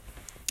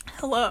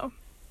Hello,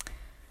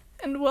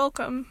 and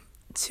welcome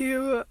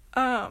to,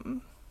 I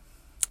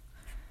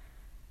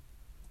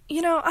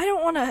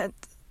don't want to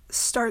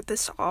start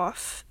this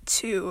off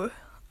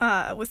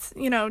with,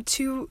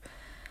 too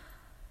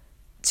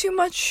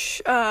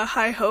much,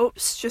 high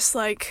hopes, just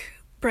like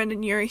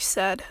Brendan Urie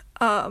said,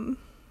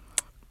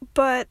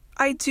 but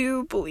I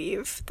do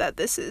believe that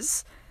this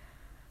is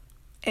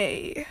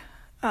I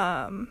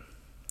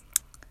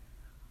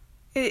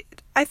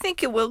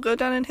think it will go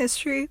down in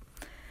history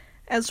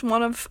as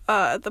one of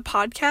the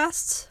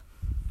podcasts.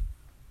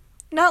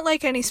 Not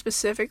like any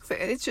specific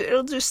thing.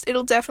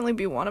 It'll definitely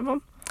be one of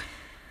them.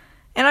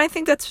 And I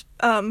think that's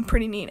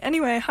pretty neat.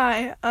 Anyway,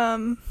 hi.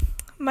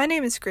 My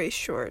name is Grace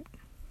Short.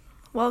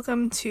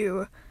 Welcome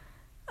to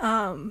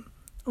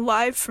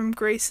Live from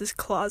Grace's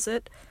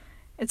Closet.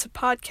 It's a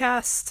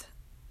podcast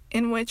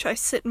in which I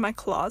sit in my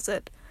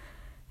closet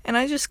and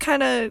I just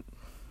kind of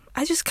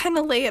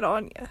lay it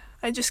on you.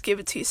 I just give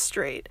it to you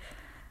straight.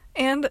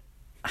 And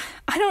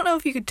I don't know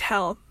if you could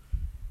tell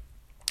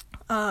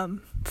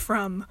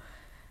from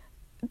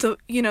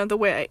the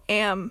way I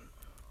am,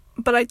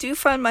 but I do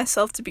find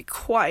myself to be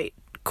quite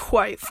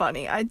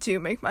funny. I do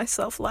make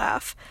myself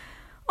laugh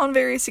on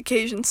various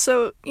occasions.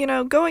 So,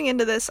 going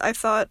into this, I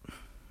thought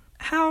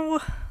how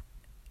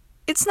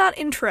it's not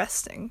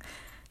interesting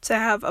to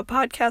have a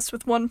podcast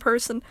with one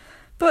person,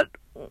 but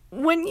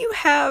when you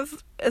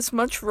have as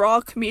much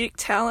raw comedic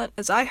talent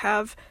as I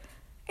have,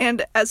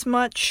 and as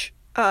much,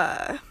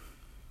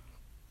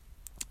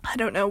 I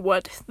don't know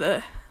what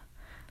the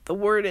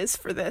word is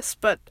for this,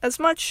 but as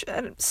much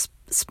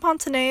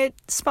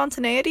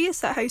spontaneity,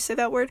 is that how you say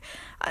that word?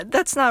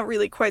 That's not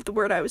really quite the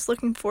word I was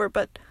looking for,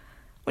 but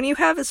when you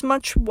have as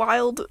much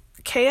wild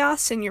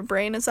chaos in your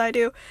brain as I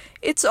do,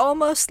 it's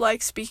almost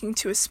like speaking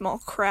to a small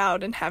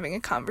crowd and having a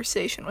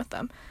conversation with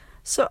them.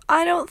 So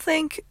I don't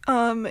think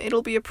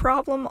it'll be a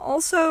problem.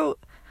 Also,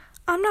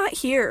 I'm not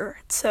here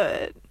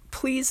to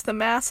please the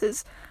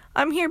masses.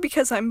 I'm here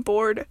because I'm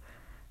bored,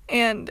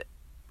 and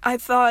I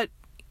thought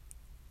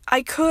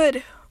I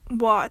could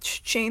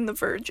watch Jane the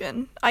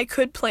Virgin. I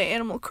could play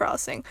Animal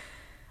Crossing.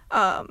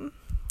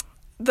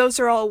 Those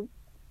are all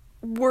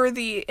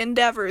worthy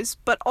endeavors,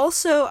 but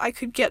also I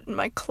could get in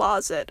my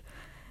closet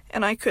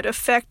and I could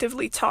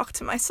effectively talk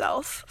to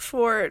myself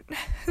for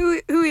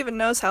who even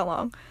knows how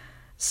long.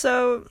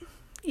 So,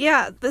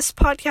 yeah, this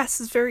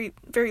podcast is very,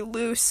 very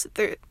loose.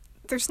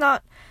 There's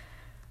not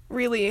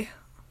really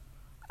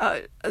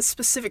a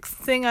specific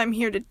thing I'm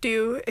here to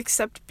do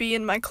except be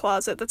in my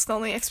closet. That's the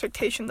only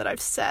expectation that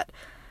I've set.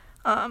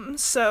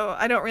 So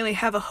I don't really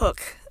have a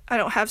hook. I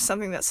don't have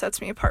something that sets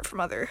me apart from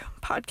other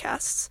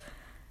podcasts.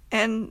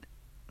 And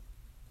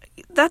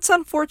that's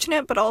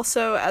unfortunate, but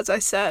also, as I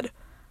said,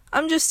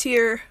 I'm just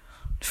here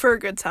for a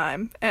good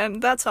time,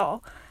 and that's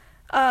all.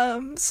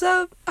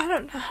 So I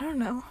don't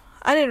know.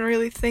 I didn't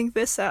really think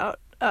this out.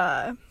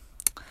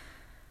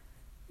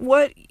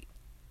 What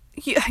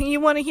you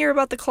want to hear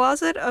about the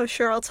closet? Oh,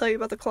 sure, I'll tell you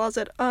about the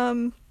closet.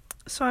 So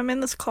I'm in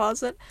this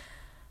closet.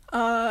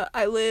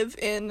 I live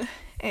in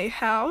a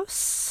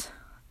house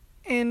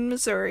in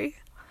Missouri,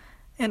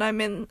 and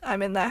I'm in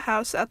that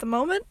house at the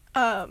moment.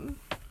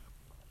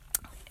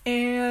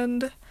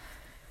 And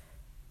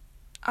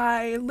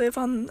I live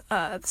on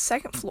the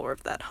second floor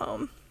of that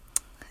home.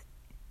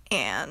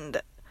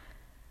 And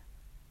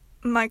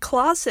my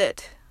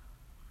closet,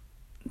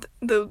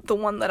 the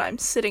one that I'm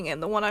sitting in,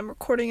 the one I'm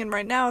recording in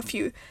right now, if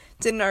you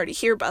didn't already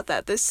hear about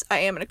that, I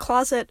am in a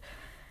closet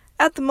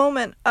at the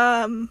moment.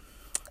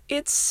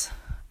 It's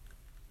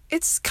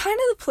kind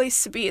of the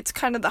place to be. It's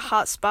kind of the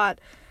hot spot.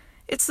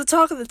 It's the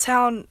talk of the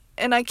town,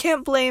 and I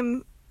can't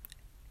blame.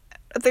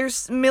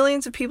 There's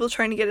millions of people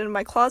trying to get into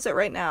my closet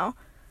right now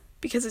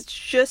because it's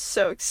just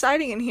so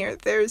exciting in here.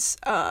 There's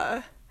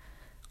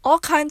all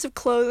kinds of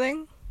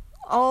clothing,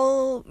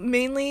 all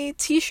mainly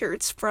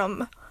t-shirts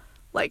from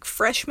like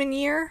freshman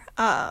year.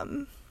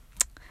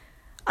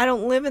 I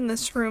don't live in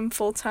this room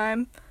full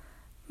time.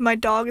 My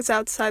dog is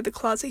outside the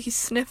closet. He's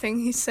sniffing.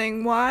 He's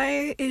saying,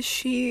 why is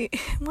she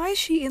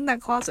in that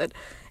closet?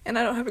 And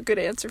I don't have a good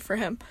answer for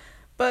him.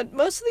 But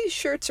most of these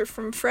shirts are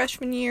from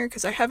freshman year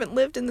because I haven't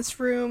lived in this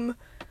room.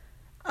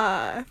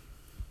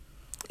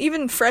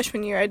 Even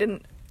freshman year, I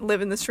didn't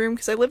live in this room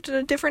because I lived in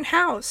a different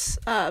house.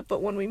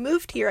 But when we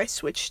moved here, I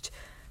switched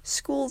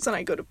schools and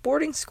I go to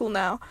boarding school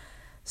now.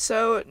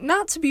 So,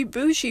 not to be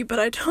bougie, but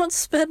I don't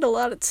spend a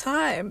lot of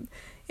time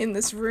in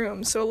this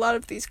room. So a lot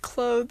of these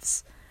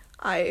clothes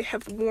I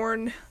have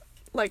worn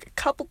like a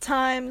couple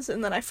times,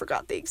 and then I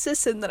forgot they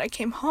existed, and then I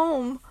came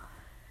home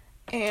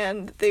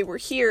and they were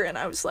here, and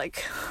I was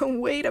like,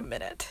 wait a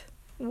minute,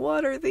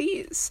 what are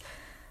these?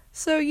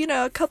 So,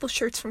 a couple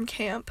shirts from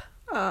camp.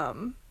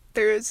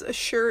 There's a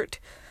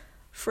shirt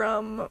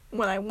from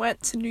when I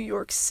went to New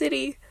York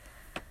City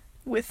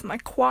with my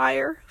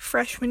choir,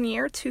 freshman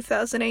year,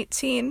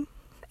 2018,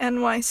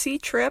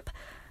 NYC trip.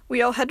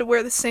 We all had to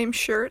wear the same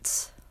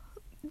shirts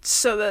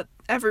so that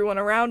everyone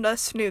around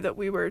us knew that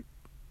we were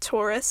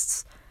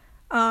tourists.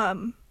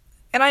 And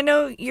I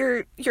know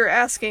you're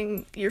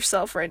asking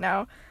yourself right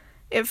now,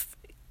 if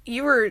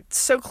you were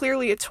so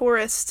clearly a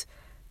tourist.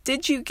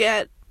 Did you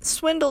get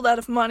swindled out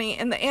of money?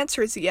 And the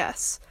answer is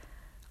yes.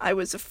 I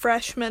was a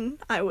freshman.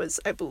 How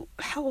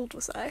old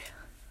was I?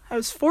 I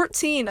was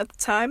 14 at the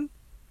time.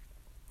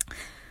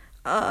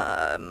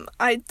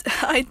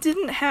 I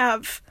didn't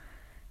have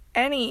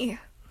any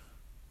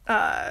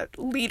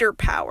leader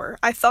power.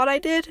 I thought I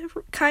did,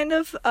 kind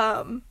of,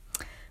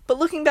 but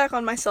looking back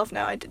on myself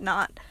now, I did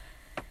not.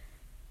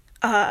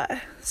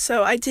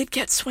 So I did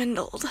get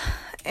swindled,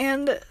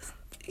 and,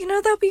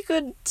 that'd be a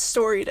good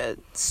story to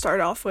start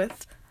off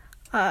with,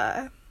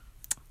 while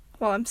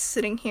I'm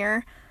sitting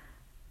here.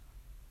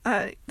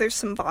 There's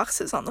some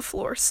boxes on the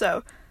floor,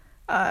 so,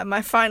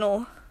 my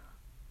final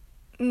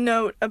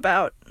note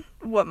about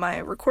what my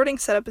recording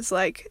setup is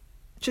like,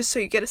 just so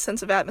you get a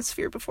sense of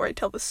atmosphere before I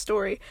tell this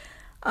story.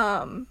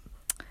 I'm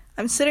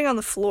sitting on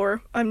the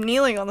floor. I'm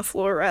kneeling on the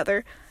floor,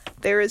 rather.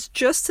 There is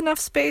just enough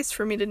space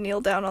for me to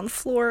kneel down on the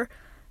floor.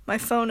 My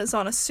phone is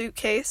on a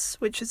suitcase,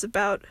 which is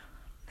about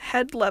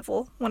head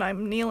level when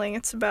I'm kneeling.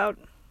 It's about,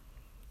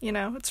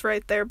 it's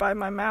right there by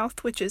my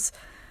mouth, which is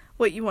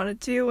what you want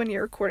to do when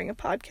you're recording a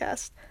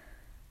podcast.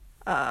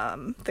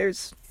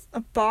 There's a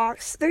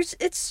box.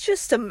 It's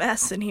just a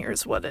mess in here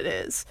is what it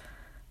is.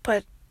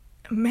 But,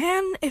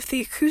 man, if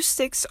the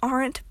acoustics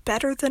aren't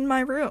better than my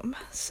room.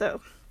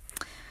 So,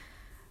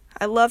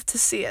 I love to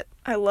see it.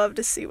 I love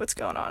to see what's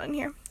going on in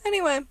here.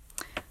 Anyway,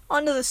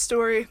 on to the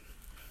story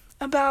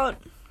about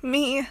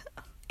me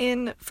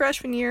in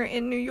freshman year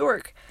in New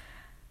York.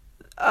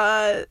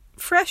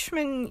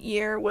 Freshman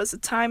year was a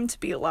time to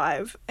be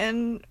alive,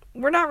 and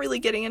we're not really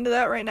getting into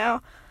that right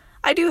now.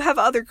 I do have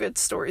other good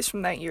stories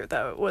from that year,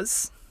 though.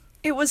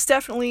 It was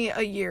definitely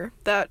a year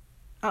that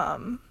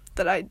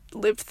I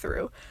lived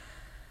through.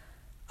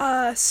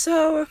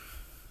 So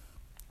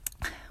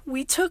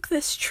we took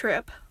this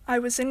trip. I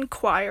was in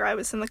choir. I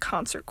was in the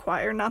concert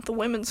choir, not the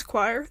women's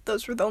choir.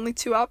 Those were the only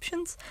two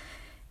options.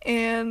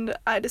 And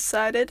I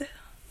decided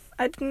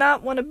I did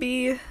not want to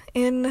be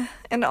in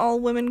an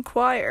all-women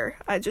choir.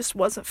 I just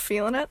wasn't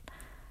feeling it.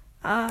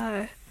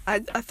 I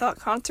thought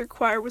concert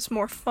choir was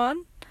more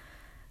fun.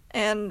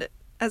 And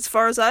as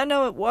far as I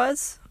know, it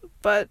was.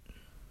 But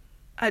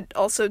I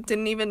also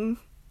didn't even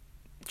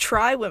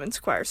try women's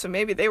choir, so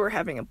maybe they were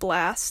having a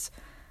blast.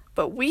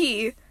 But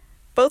we,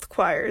 both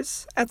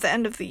choirs, at the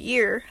end of the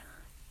year,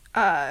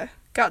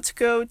 got to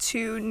go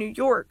to New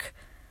York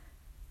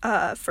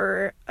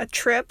for a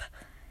trip.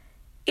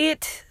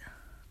 It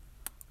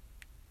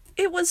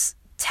was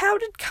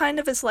touted kind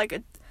of as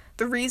like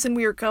the reason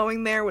we were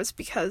going there was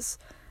because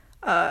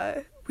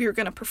we were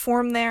going to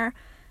perform there.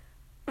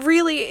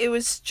 Really, it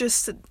was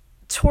just a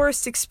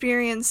tourist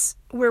experience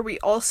where we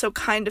also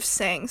kind of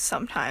sang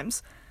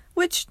sometimes,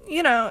 which,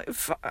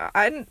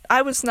 I'm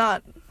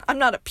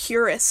not a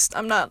purist.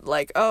 I'm not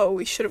like, oh,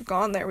 we should have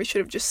gone there. We should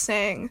have just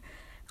sang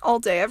all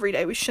day, every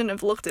day. We shouldn't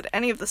have looked at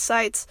any of the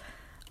sights.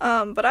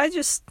 But I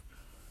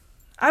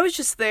was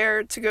just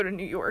there to go to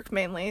New York,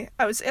 mainly.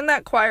 I was in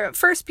that choir at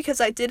first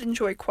because I did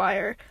enjoy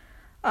choir.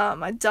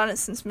 I'd done it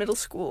since middle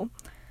school.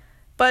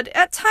 But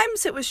at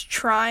times it was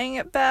trying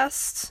at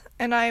best,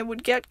 and I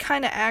would get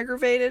kind of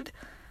aggravated,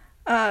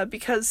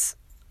 because,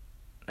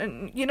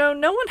 no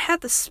one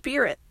had the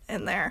spirit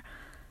in there.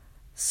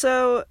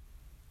 So,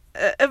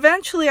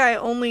 eventually the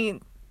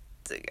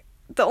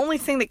only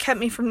thing that kept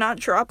me from not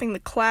dropping the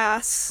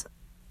class,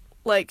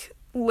 like,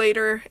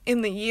 later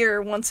in the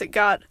year, once it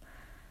got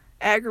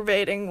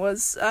aggravating,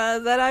 was,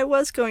 that I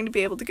was going to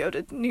be able to go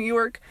to New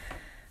York,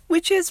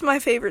 which is my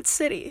favorite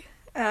city.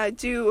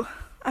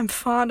 I'm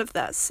fond of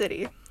that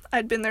city.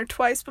 I'd been there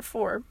twice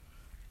before,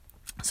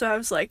 so I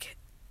was like,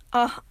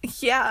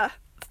 yeah,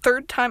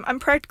 third time. I'm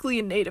practically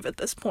a native at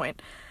this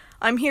point.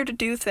 I'm here to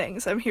do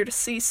things. I'm here to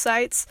see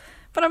sights,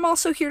 but I'm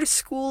also here to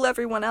school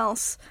everyone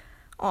else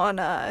on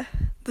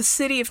the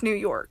city of New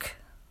York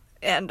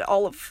and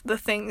all of the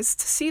things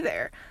to see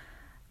there.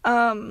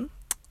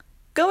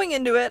 Going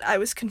into it, I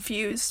was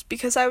confused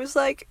because I was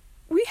like,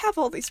 we have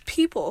all these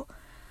people.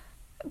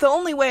 The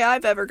only way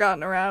I've ever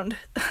gotten around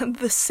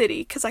the city,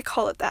 because I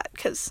call it that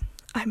because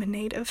I'm a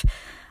native,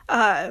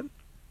 the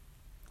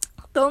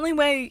only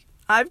way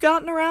I've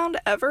gotten around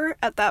ever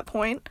at that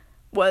point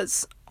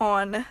was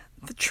on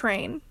the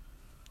train.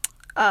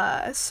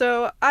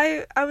 So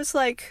I was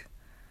like,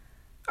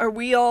 are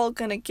we all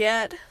gonna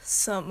get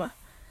some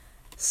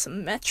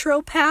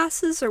metro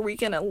passes? Are we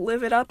gonna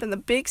live it up in the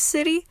big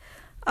city?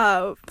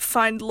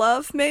 Find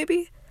love,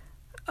 maybe?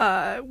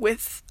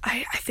 With,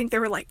 I think there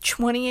were like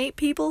 28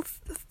 people,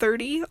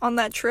 30 on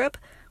that trip.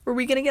 Were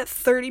we gonna get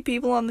 30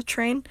 people on the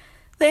train?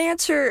 The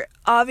answer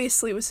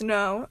obviously was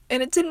no,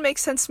 and it didn't make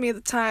sense to me at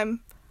the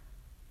time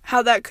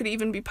how that could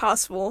even be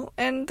possible,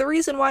 and the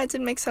reason why it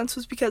didn't make sense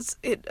was because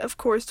it, of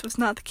course, was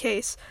not the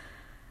case.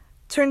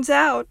 Turns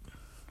out,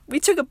 we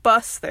took a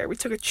bus there. We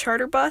took a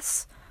charter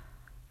bus,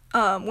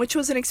 which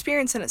was an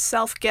experience in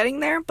itself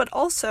getting there, but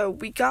also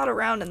we got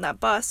around in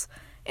that bus,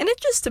 and it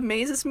just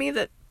amazes me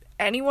that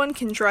anyone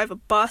can drive a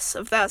bus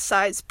of that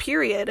size,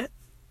 period.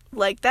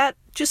 Like, that,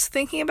 just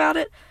thinking about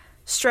it,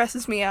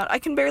 stresses me out. I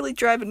can barely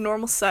drive a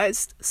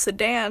normal-sized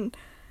sedan,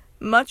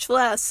 much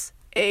less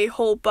a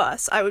whole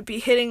bus. I would be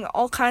hitting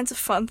all kinds of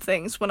fun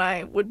things when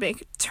I would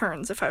make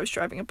turns if I was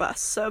driving a bus.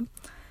 So,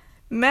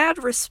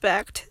 mad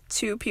respect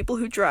to people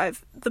who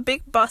drive the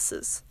big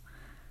buses.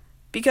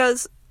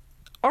 Because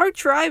our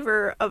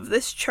driver of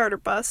this charter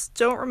bus,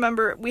 don't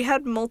remember, we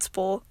had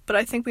multiple, but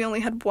I think we only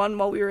had one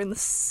while we were in the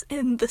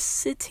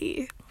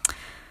city.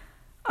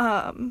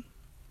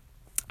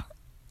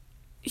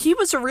 He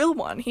was a real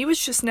one. He was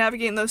just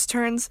navigating those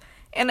turns,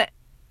 and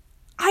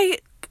I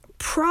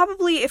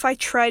probably, if I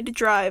tried to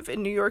drive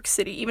in New York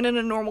City, even in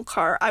a normal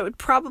car, I would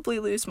probably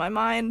lose my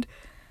mind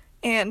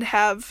and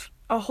have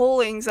a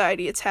whole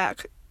anxiety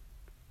attack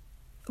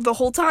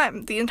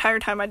the entire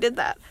time I did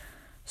that.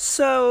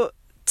 So,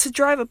 to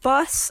drive a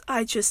bus,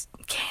 I just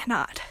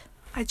cannot.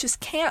 I just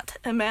can't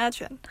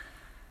imagine.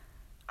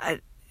 I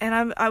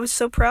was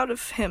so proud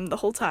of him the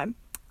whole time.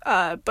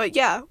 But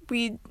yeah,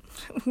 we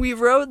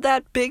rode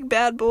that big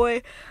bad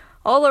boy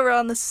all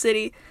around the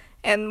city,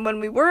 and when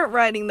we weren't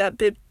riding that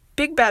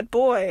big bad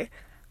boy,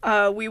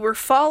 we were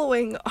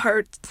following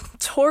our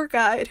tour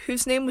guide,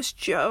 whose name was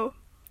Joe.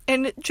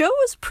 And Joe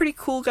was a pretty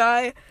cool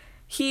guy.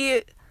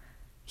 He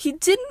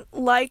didn't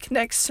like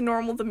Next to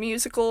Normal the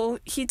musical.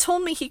 He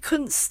told me he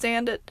couldn't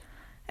stand it,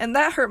 and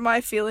that hurt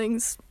my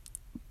feelings.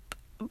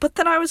 But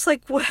then I was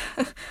like,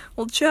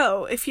 well,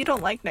 Joe, if you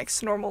don't like Next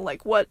to Normal,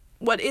 like, what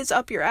is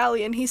up your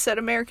alley? And he said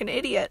American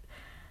Idiot.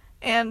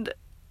 And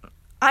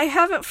I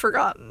haven't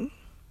forgotten.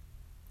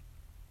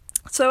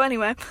 So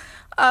anyway,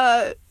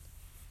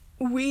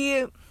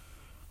 we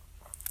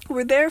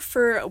were there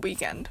for a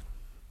weekend.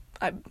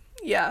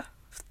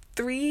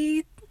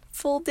 3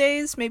 full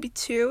days, maybe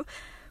 2.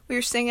 We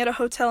were staying at a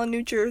hotel in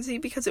New Jersey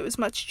because it was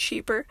much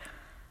cheaper.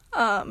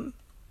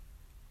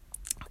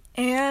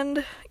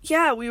 And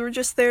yeah, we were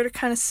just there to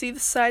kind of see the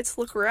sights,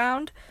 look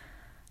around.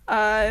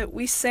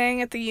 We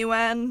sang at the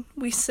UN.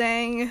 We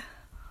sang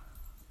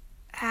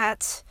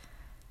at,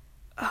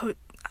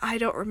 I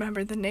don't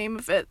remember the name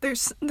of it.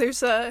 There's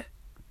a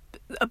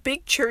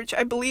big church.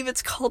 I believe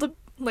it's called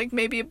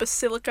maybe a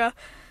basilica.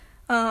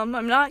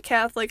 I'm not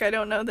Catholic. I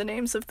don't know the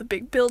names of the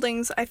big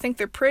buildings. I think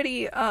they're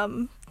pretty.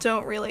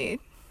 Don't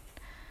really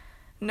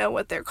know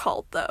what they're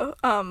called though.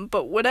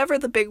 But whatever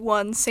the big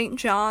one, St.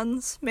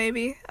 John's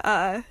maybe.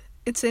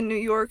 It's in New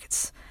York.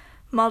 It's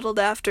modeled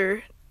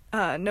after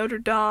Notre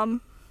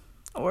Dame,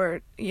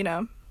 or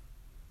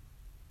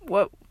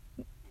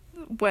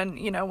when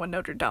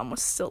Notre Dame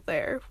was still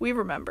there. We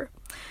remember.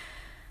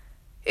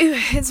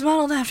 It's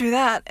modeled after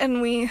that,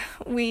 and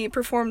we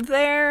performed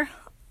there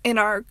in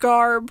our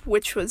garb,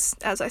 which was,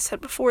 as I said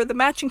before, the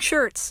matching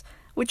shirts,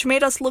 which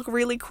made us look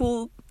really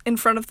cool in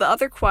front of the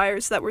other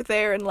choirs that were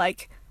there in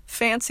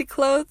fancy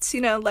clothes,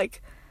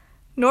 like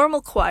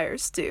normal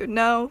choirs do.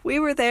 No, we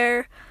were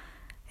there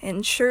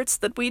in shirts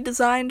that we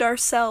designed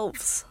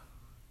ourselves,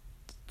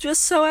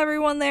 just so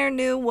everyone there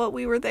knew what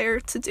we were there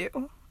to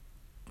do.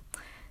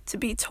 To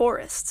be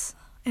tourists,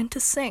 and to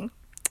sing,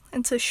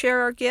 and to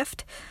share our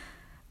gift.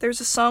 There's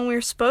a song we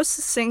were supposed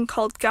to sing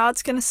called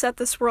God's Gonna Set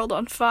This World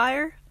on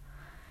Fire.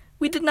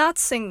 We did not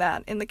sing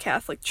that in the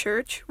Catholic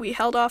Church. We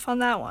held off on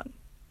that one.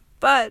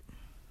 But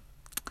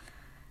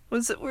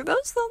were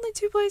those the only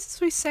 2 places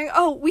we sang?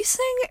 Oh, we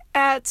sang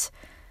at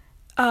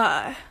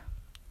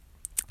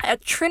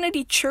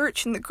Trinity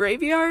Church in the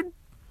graveyard.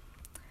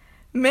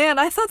 Man,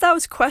 I thought that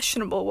was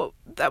questionable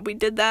that we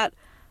did that.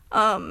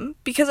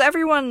 Because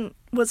everyone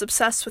was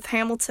obsessed with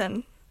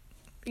Hamilton,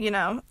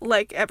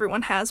 like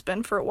everyone has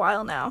been for a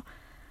while now.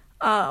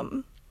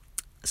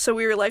 So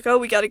we were like,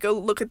 we gotta go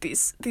look at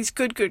these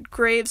good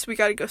graves. We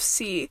gotta go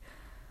see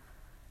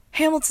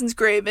Hamilton's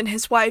grave and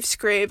his wife's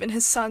grave and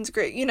his son's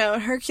grave.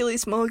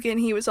 Hercules Mulligan,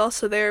 he was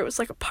also there. It was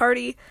like a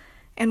party,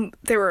 and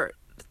there were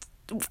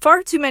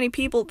far too many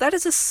people. That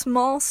is a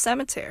small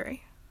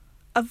cemetery.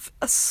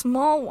 A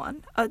small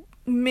one. A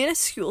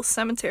minuscule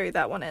cemetery,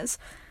 that one is.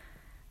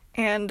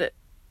 And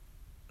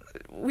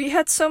we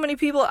had so many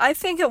people. I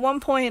think at one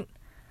point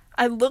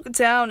I looked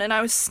down and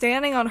I was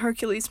standing on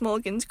Hercules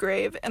Mulligan's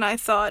grave, and I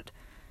thought,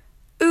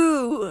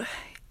 ooh,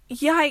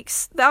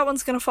 yikes, that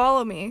one's gonna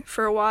follow me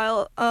for a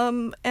while.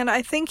 And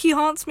I think he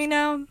haunts me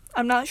now.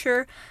 I'm not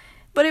sure.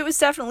 But it was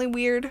definitely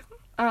weird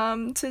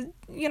to,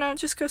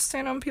 just go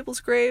stand on people's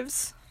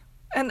graves.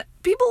 And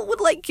people would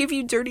give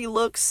you dirty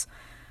looks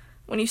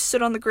when you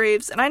stood on the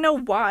graves, and I know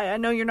why. I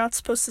know you're not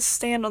supposed to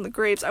stand on the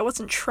graves. I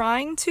wasn't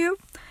trying to,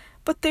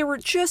 but there were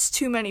just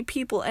too many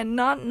people and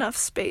not enough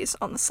space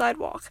on the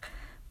sidewalk.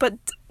 But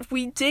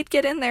we did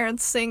get in there and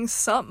sing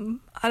something.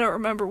 I don't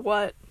remember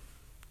what.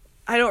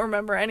 I don't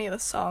remember any of the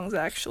songs,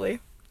 actually.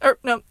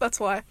 No, that's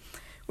why.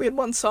 We had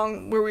one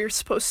song where we were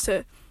supposed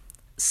to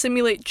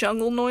simulate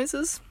jungle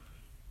noises.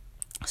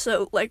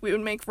 So, we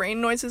would make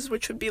rain noises,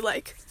 which would be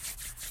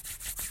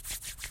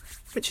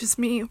which is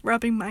me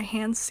rubbing my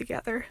hands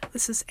together.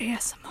 This is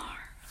ASMR.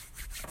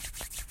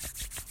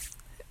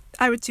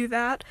 I would do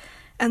that,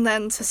 and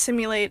then to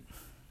simulate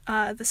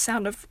the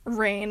sound of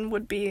rain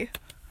would be,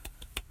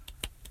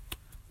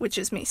 which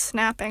is me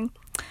snapping,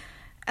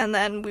 and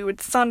then we would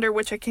thunder,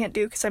 which I can't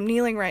do because I'm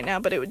kneeling right now,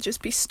 but it would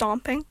just be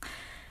stomping,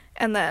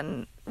 and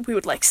then we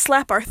would like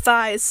slap our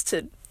thighs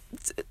to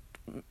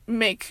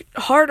make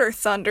harder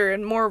thunder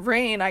and more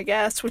rain, I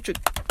guess,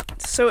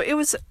 so it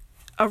was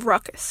a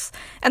ruckus.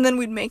 And then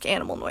we'd make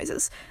animal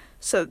noises.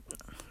 So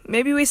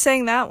maybe we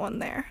sang that one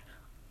there.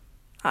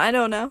 I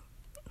don't know.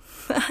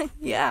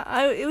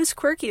 Yeah, it was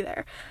quirky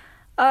there.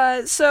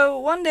 So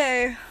one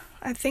day,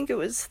 I think it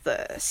was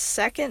the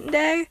second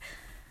day,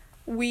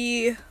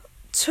 we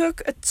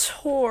took a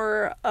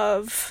tour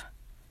of...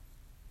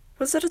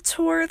 Was it a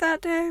tour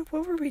that day?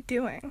 What were we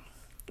doing?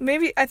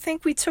 I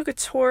think we took a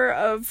tour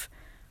of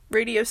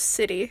Radio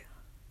City.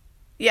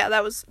 Yeah,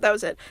 that was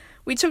it.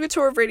 We took a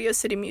tour of Radio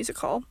City Music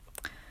Hall.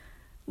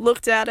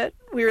 Looked at it.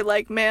 We were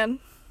like, man,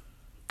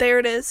 there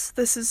it is.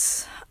 This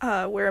is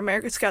where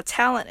America's Got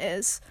Talent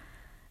is.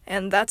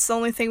 And that's the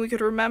only thing we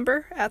could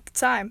remember at the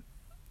time.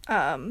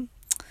 And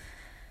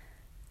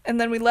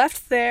then we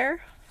left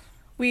there.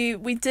 We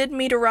did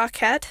meet a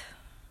Rockette.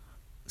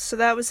 So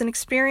that was an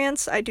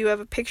experience. I do have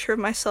a picture of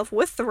myself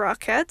with the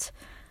Rockette.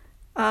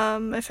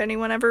 If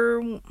anyone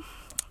ever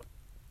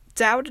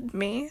doubted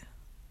me,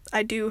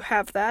 I do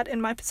have that in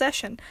my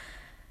possession.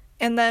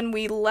 And then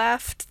we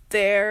left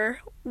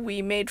there.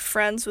 We made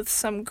friends with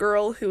some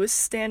girl who was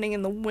standing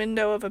in the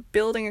window of a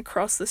building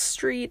across the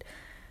street.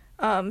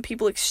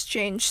 People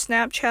exchanged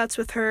Snapchats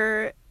with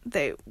her.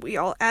 We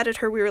all added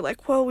her. We were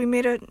like, whoa, we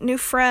made a new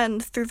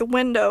friend through the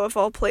window of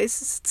all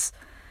places.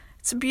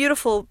 It's a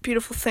beautiful,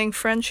 beautiful thing,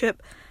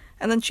 friendship.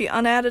 And then she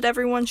unadded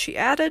everyone she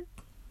added,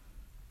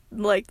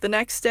 like, the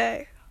next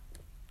day.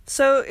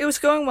 So it was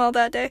going well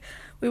that day.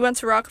 We went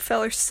to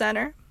Rockefeller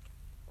Center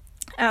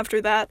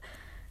after that,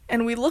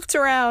 and we looked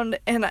around,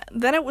 and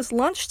then it was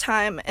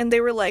lunchtime, and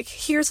they were like,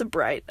 here's a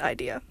bright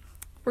idea.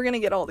 We're gonna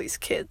get all these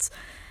kids,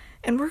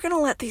 and we're gonna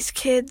let these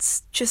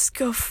kids just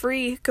go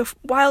free, go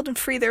wild and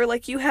free. They were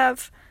like, you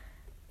have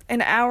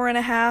an hour and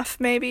a half,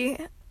 maybe,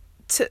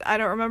 I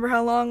don't remember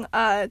how long,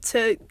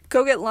 to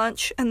go get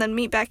lunch, and then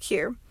meet back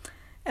here,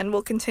 and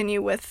we'll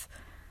continue with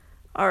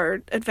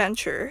our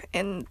adventure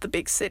in the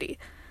big city.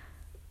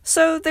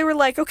 So they were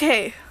like,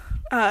 okay,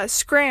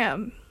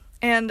 scram.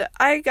 And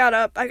I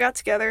got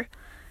together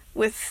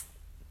with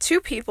two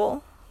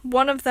people.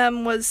 One of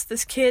them was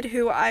this kid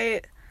who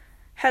I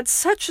had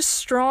such a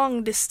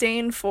strong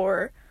disdain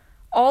for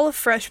all of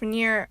freshman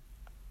year.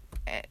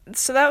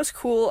 So that was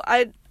cool.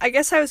 I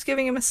guess I was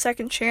giving him a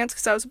second chance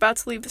because I was about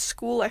to leave the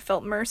school. I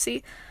felt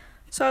mercy.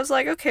 So I was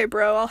like, okay,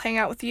 bro, I'll hang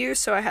out with you.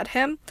 So I had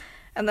him.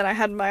 And then I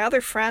had my other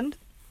friend,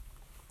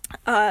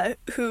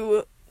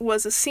 who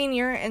was a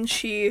senior, and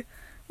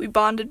we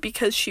bonded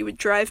because she would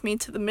drive me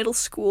to the middle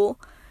school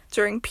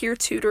during peer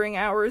tutoring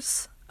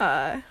hours,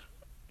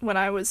 when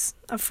I was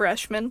a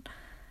freshman,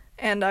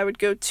 and I would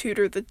go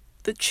tutor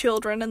the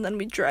children, and then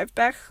we'd drive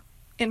back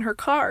in her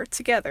car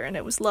together, and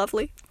it was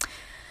lovely.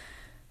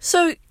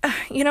 So,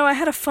 I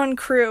had a fun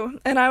crew,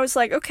 and I was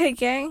like, okay,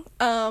 gang,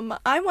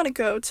 I want to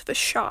go to the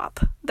shop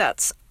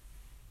that's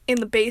in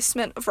the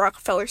basement of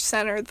Rockefeller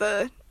Center,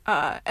 the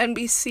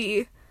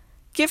NBC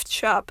gift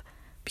shop,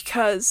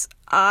 because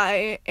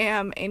I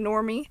am a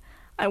normie.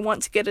 I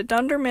want to get a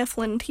Dunder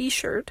Mifflin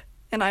t-shirt,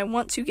 and I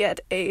want to get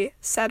a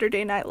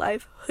Saturday Night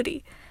Live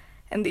hoodie,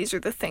 and these are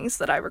the things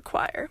that I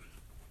require.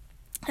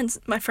 And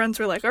my friends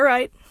were like,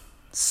 alright,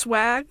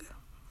 swag.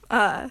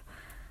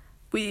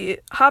 We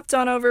hopped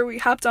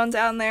on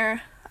down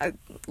there. I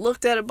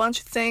looked at a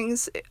bunch of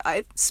things.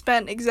 I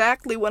spent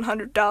exactly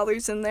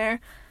 $100 in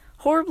there.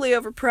 Horribly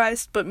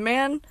overpriced, but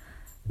man,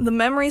 the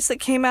memories that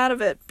came out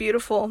of it,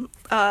 beautiful.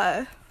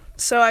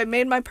 So I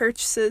made my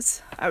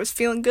purchases. I was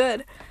feeling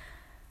good.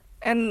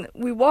 And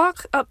we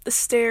walk up the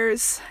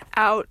stairs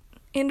out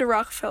into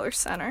Rockefeller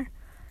Center,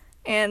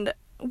 and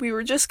we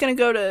were just gonna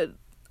go to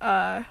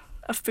a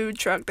food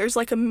truck. There's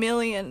like 1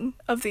 million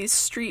of these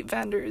street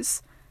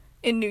vendors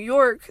in New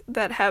York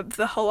that have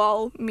the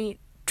halal meat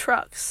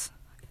trucks,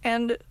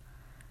 and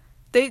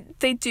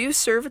they do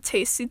serve a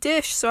tasty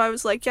dish. So I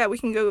was like, yeah, we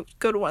can go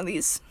to one of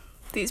these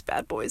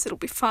bad boys. It'll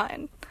be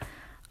fine.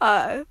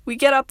 We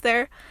get up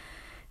there,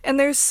 and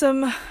there's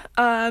some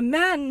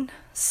men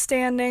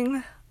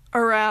standing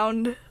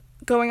around,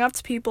 going up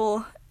to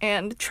people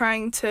and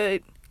trying to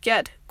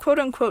get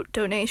quote-unquote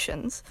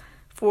donations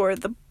for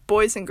the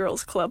Boys and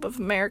Girls Club of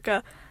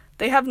America.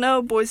 They have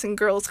no Boys and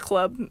Girls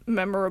Club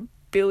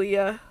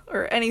memorabilia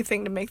or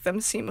anything to make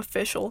them seem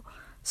official.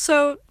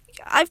 So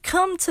I've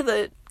come to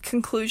the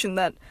conclusion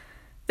that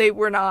they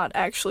were not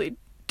actually,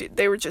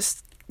 they were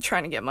just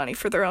trying to get money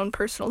for their own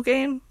personal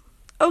gain.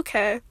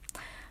 Okay.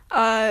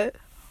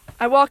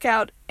 I walk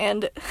out,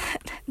 and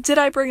did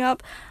I bring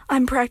up,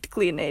 I'm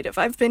practically a native.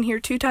 I've been here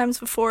 2 times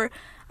before.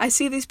 I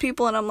see these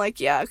people, and I'm like,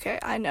 yeah, okay,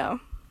 I know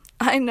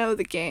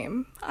the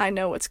game. I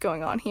know what's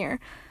going on here.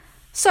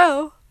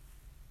 So,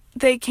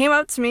 they came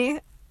up to me,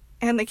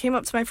 and they came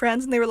up to my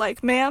friends, and they were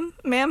like, ma'am,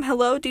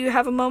 hello, do you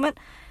have a moment?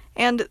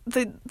 And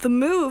the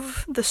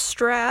move, the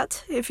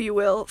strat, if you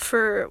will,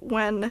 for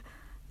when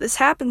this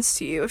happens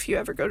to you, if you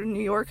ever go to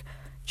New York,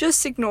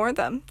 just ignore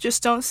them.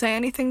 Just don't say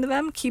anything to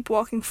them. Keep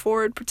walking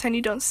forward. Pretend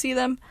you don't see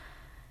them.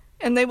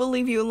 And they will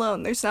leave you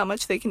alone. There's not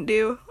much they can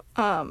do.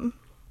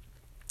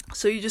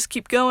 So you just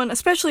keep going,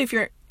 especially if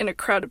you're in a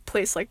crowded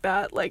place like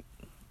that. Like,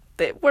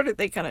 what are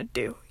they gonna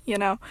do, you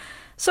know?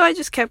 So I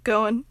just kept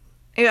going.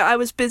 Yeah, I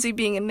was busy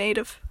being a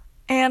native.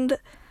 And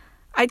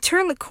I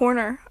turned the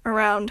corner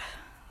around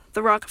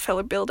the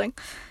Rockefeller building,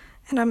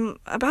 and I'm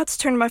about to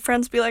turn to my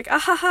friends and be like,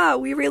 ha,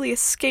 we really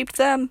escaped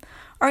them.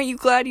 Aren't you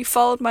glad you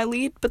followed my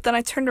lead? But then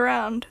I turned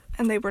around,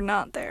 and they were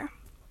not there.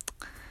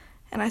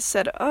 And I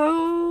said,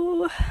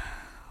 oh,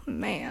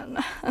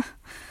 man.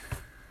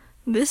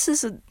 This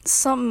is a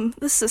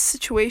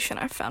situation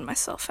I found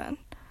myself in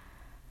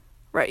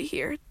right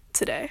here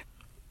today.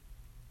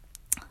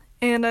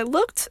 And I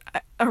looked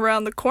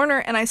around the corner,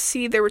 and I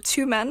see there were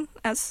two men,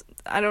 as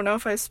I don't know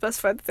if I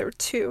specified that there were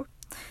two.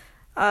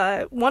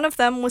 One of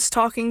them was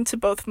talking to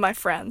both of my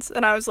friends,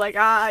 and I was like,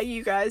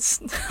 you guys,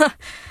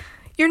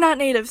 you're not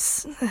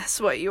natives, that's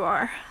what you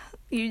are.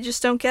 You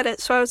just don't get it.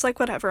 So I was like,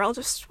 whatever, I'll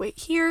just wait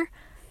here.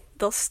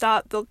 They'll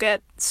stop, they'll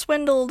get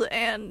swindled,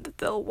 and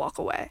they'll walk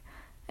away.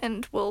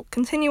 And we'll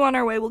continue on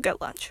our way, we'll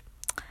get lunch.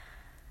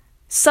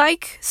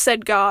 Psych,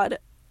 said God,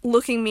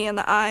 looking me in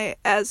the eye,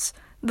 as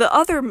the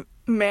other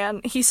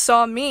man, he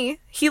saw me,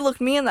 he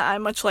looked me in the eye,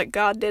 much like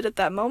God did at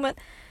that moment,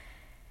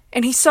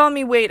 and he saw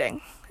me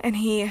waiting, and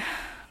he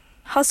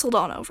hustled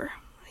on over.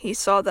 He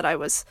saw that I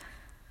was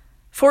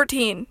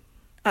 14,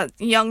 a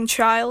young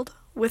child,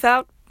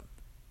 without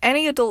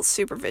any adult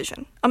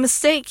supervision. A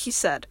mistake, he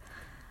said.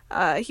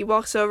 He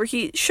walks over,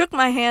 he shook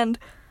my hand.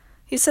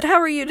 He said, how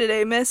are you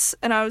today, miss?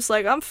 And I was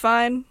like, I'm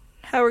fine.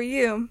 How are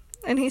you?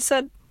 And he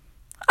said,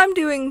 I'm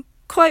doing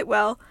quite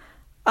well.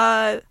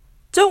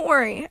 Don't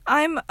worry,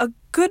 I'm a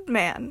good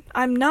man.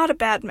 I'm not a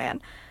bad man.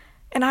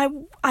 And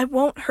I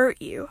won't hurt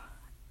you.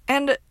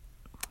 And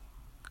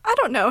I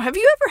don't know, have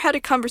you ever had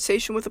a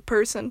conversation with a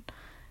person?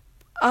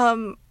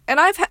 And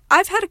I've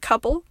had a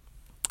couple.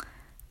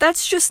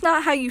 That's just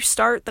not how you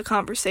start the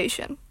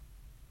conversation.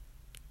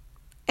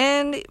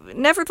 And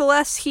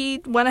nevertheless, he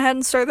went ahead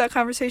and started that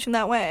conversation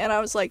that way. And I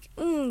was like,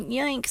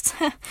 yikes.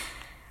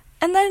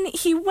 And then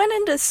he went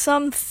into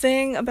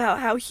something about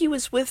how he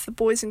was with the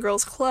Boys and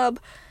Girls Club,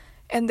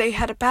 and they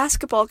had a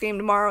basketball game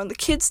tomorrow, and the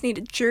kids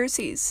needed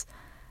jerseys.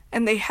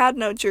 And they had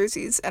no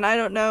jerseys. And I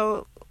don't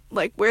know,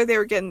 like, where they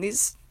were getting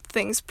these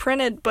things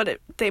printed, but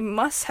they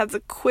must have the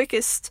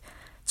quickest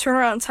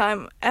turnaround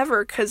time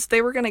ever, because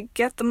they were going to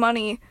get the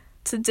money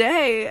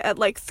today at,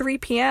 like, 3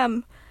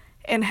 p.m.,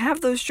 and have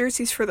those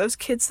jerseys for those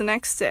kids the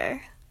next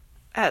day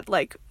at,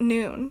 like,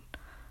 noon.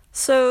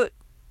 So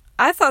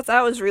I thought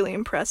that was really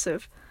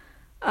impressive.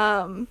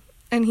 And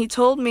he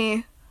told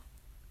me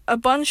a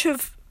bunch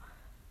of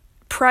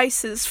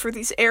prices for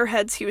these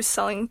airheads he was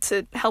selling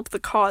to help the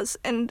cause.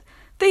 And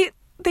they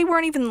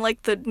weren't even,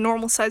 like, the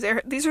normal size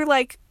airhead. These are,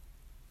 like,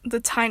 the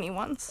tiny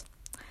ones.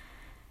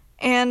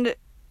 And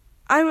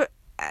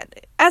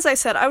as I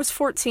said, I was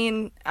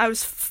 14. I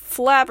was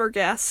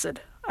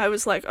flabbergasted. I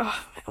was like,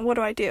 oh, what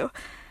do I do?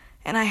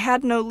 And I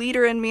had no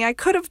leader in me. I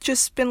could have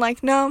just been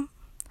like, no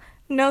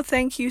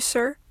thank you,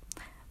 sir.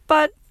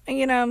 But,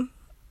 you know,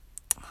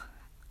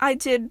 I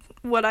did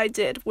what I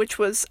did, which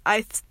was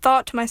I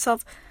thought to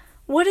myself,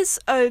 what is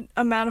a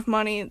amount of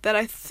money that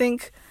I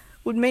think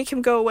would make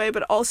him go away,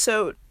 but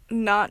also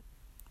not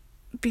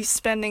be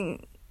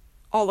spending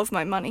all of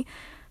my money?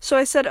 So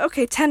I said,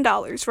 okay,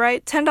 $10,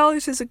 right?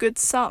 $10 is a good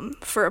sum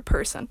for a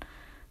person.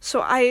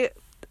 So I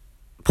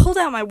pulled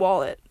out my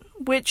wallet,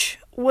 which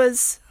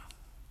was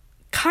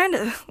kind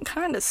of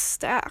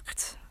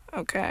stacked,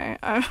 okay?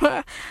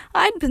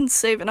 I'd been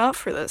saving up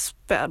for this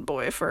bad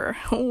boy for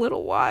a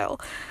little while,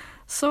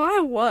 so I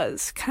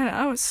was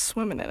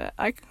swimming in it.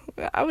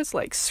 I was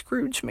like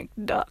Scrooge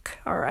McDuck,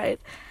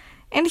 alright?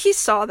 And he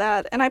saw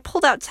that, and I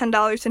pulled out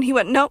 $10, and he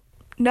went, no,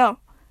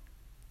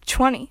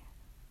 20.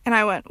 And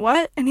I went,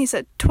 what? And he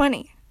said,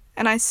 20.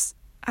 And I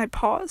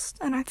paused,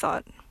 and I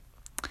thought,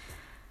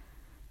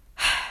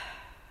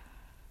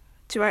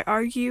 do I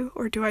argue,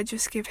 or do I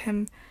just give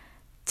him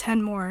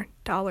 $10 more?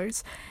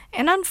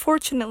 And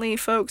unfortunately,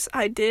 folks,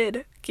 I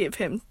did give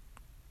him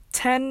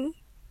 $10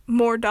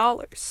 more.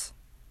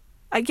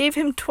 I gave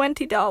him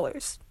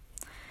 $20.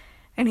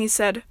 And he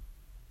said,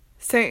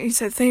 thank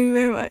you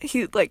very much.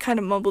 He, like, kind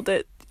of mumbled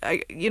it.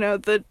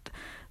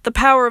 The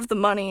power of the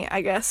money,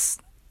 I guess,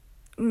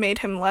 made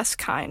him less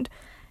kind.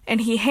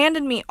 And he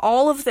handed me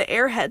all of the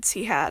airheads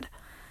he had.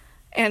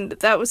 And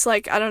that was,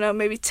 like, I don't know,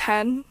 maybe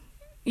 10.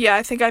 Yeah,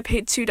 I think I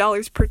paid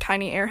 $2 per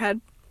tiny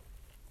airhead.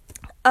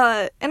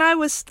 And I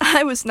was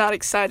not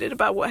excited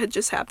about what had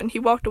just happened. He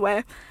walked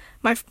away.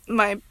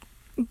 My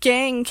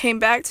gang came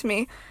back to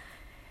me,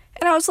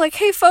 and I was like,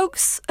 hey,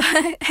 folks,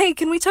 hey,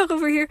 can we talk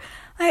over here?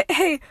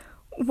 Hey,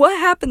 what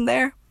happened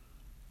there?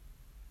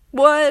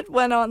 What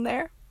went on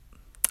there?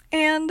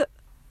 And,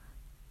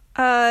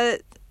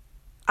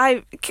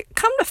 I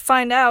come to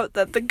find out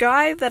that the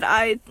guy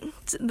I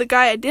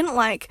didn't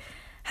like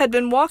had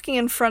been walking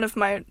in front of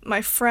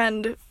my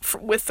friend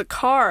with the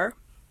car,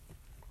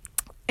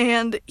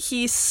 and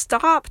he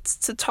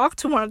stopped to talk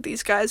to one of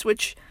these guys,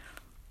 which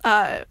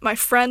my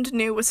friend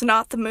knew was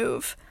not the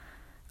move,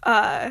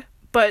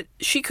 but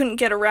she couldn't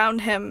get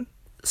around him,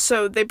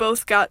 so they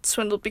both got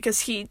swindled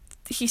because he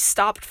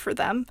stopped for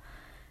them.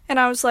 And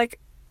I was like,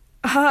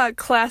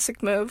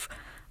 classic move.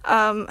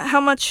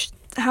 How much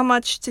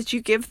did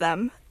you give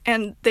them?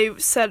 And they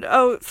said,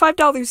 oh,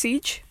 $5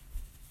 each.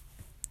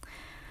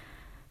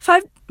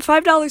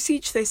 $5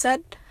 each, they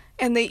said.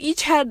 And they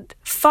each had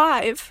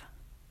 5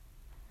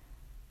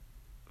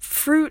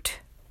 fruit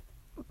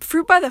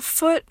by the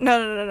foot.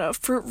 No.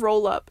 Fruit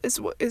roll up is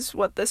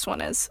what this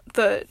one is.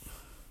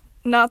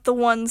 Not the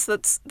ones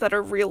that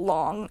are real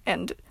long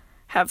and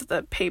have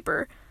the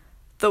paper.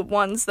 The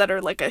ones that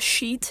are like a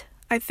sheet.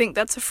 I think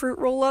that's a fruit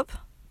roll up.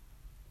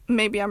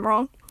 Maybe I'm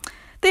wrong.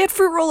 They had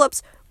fruit roll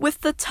ups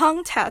with the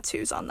tongue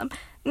tattoos on them.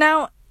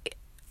 Now,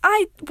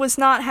 I was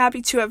not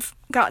happy to have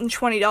gotten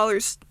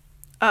 $20.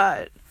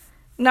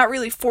 Not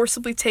really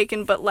forcibly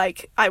taken, but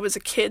like I was a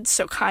kid,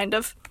 so kind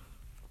of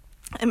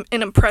an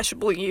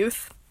impressionable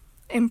youth.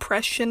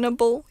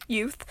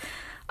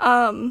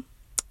 I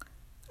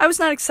was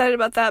not excited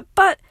about that,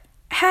 but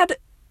had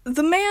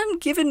the man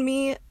given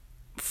me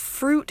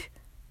fruit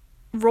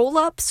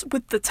roll-ups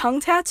with the tongue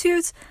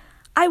tattoos,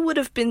 I would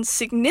have been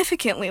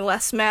significantly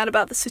less mad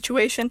about the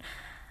situation.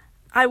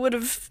 I would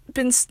have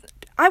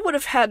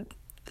had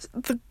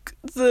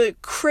the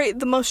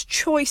most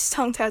choice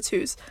tongue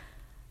tattoos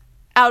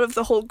out of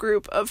the whole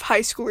group of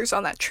high schoolers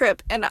on that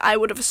trip, and I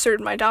would have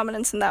asserted my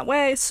dominance in that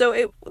way,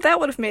 so that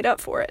would have made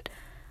up for it.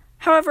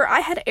 However,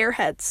 I had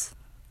Airheads,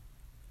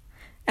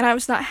 and I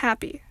was not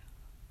happy,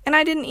 and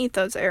I didn't eat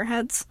those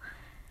Airheads,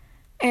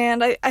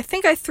 and I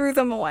think I threw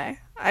them away.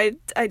 I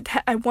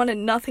wanted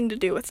nothing to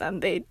do with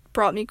them. They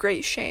brought me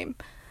great shame.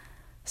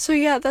 So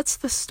yeah, that's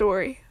the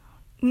story.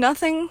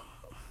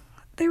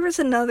 There was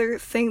another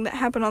thing that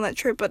happened on that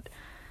trip, but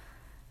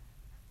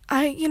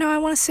I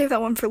want to save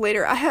that one for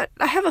later. I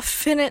have a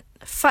finite,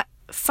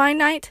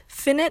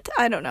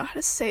 I don't know how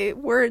to say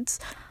words.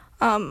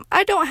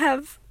 I don't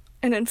have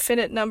an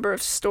infinite number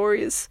of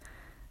stories,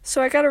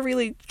 so I gotta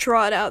really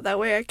draw it out. That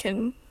way I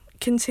can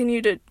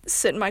continue to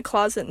sit in my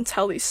closet and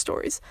tell these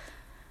stories.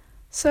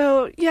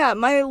 So yeah,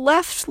 my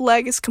left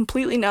leg is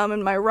completely numb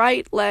and my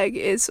right leg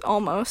is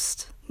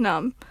almost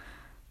numb.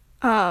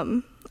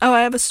 I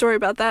have a story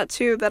about that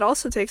too that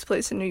also takes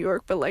place in New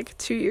York, but like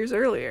 2 years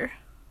earlier.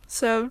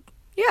 So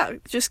yeah,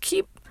 just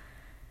keep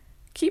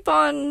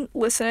on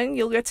listening.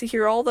 You'll get to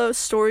hear all those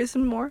stories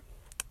and more.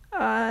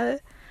 I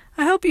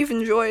hope you've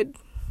enjoyed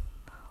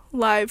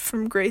Live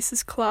from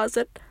Grace's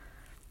Closet.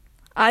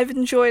 I've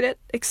enjoyed it,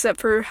 except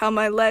for how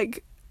my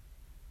leg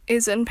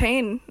is in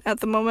pain at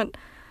the moment.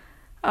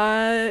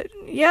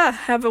 Yeah,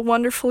 have a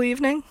wonderful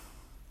evening,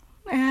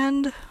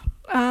 and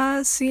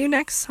see you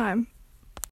next time.